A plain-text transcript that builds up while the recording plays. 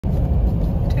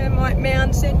Termite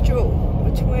Mound Central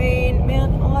between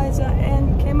Mount Isa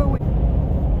and Camooweal.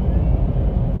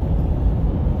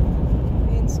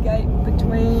 Landscape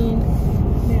between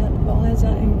Mount Isa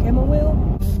and Camooweal.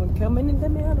 And we're coming into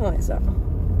Mount Isa.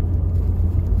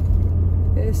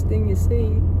 First thing you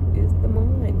see is the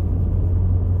mine.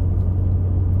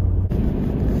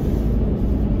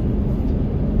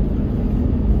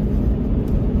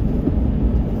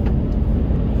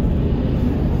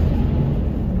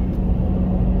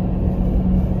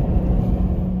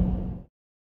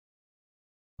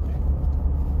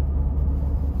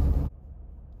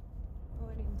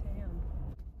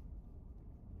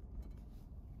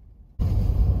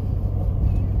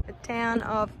 Town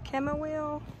of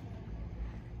Camooweal.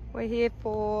 We're here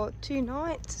for 2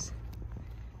 nights.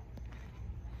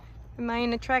 The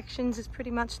main attractions is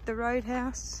pretty much the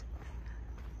roadhouse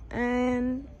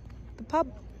and the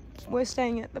pub. We're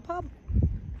staying at the pub,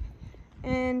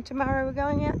 and tomorrow we're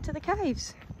going out to the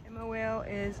caves. Camooweal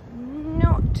is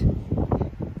not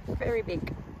very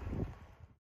big.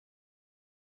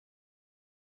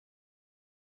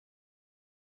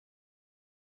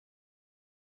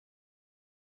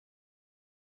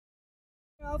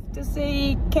 Off to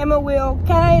see Camooweal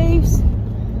Caves.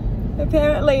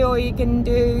 Apparently all you can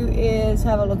do is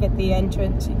have a look at the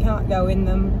entrance. You can't go in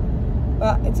them,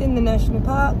 but it's in the national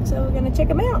park, so we're going to check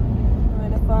them out.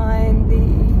 Trying to find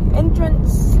the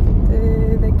entrance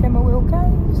to the Camooweal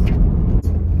Caves.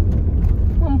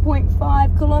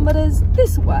 1.5 kilometers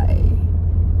this way.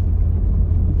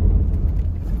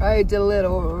 Road's a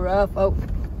little rough. Oh,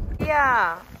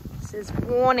 yeah. It says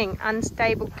warning,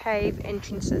 unstable cave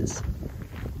entrances.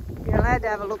 You're allowed to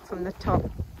have a look from the top,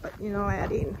 but you're not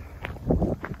allowed in.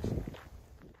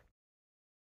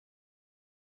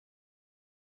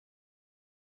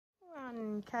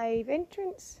 One cave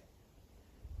entrance.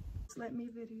 Just let me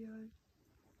video.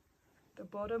 The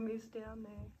bottom is down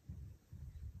there.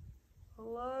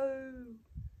 Hello.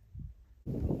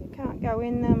 You can't go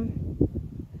in them,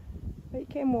 but you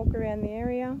can walk around the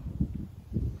area.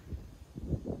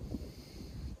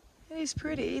 It is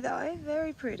pretty though,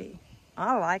 very pretty.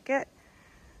 I like it.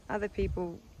 Other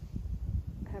people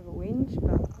have a whinge,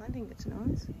 but I think it's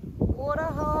nice.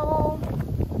 Waterhole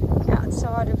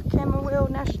outside of Camooweal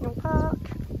National Park.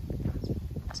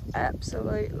 It's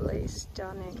absolutely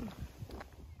stunning.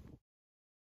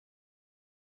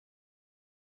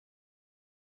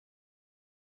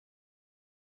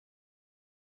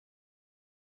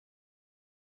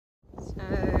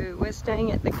 So we're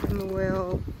staying at the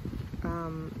Camooweal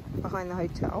behind the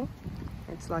hotel.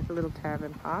 It's like a little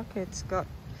caravan park. It's got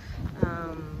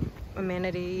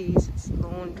amenities, it's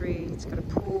laundry, it's got a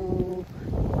pool,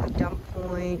 a dump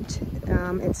point.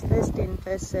 It's first in,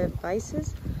 first served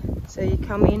basis. So you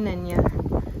come in and you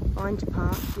find your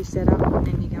park, you set up, and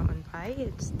then you go and pay.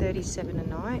 It's $37 a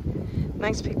night.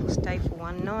 Most people stay for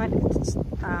 1 night. It's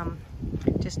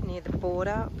just near the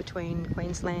border between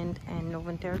Queensland and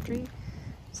Northern Territory.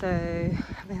 So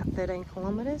about 13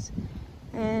 kilometres.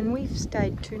 And we've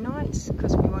stayed 2 nights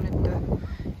because we wanted to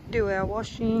do our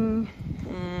washing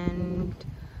and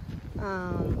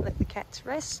let the cats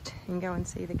rest and go and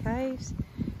see the caves.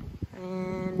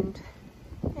 And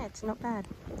yeah, it's not bad.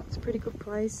 It's a pretty good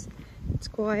place. It's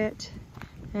quiet,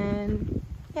 and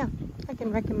yeah, I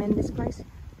can recommend this place.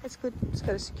 It's good. It's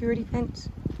got a security fence.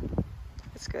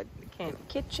 It's got the camp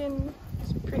kitchen.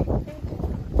 It's pretty big.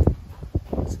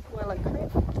 It's well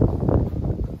equipped.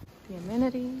 The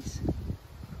amenities.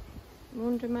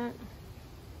 Laundromat,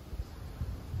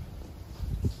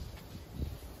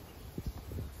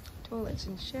 toilets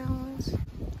and showers,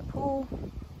 the pool.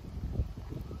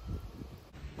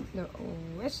 They're all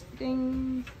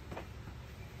resting,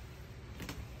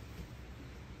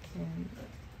 and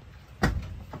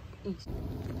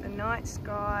the night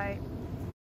sky.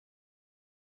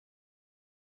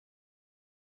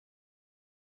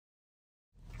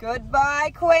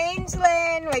 Goodbye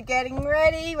Queensland, we're getting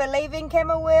ready, we're leaving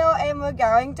Camooweal and we're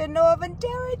going to Northern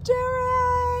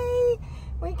Territory.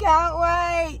 We can't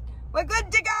wait. We're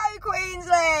good to go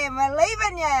Queensland, we're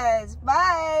leaving yous.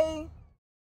 Bye.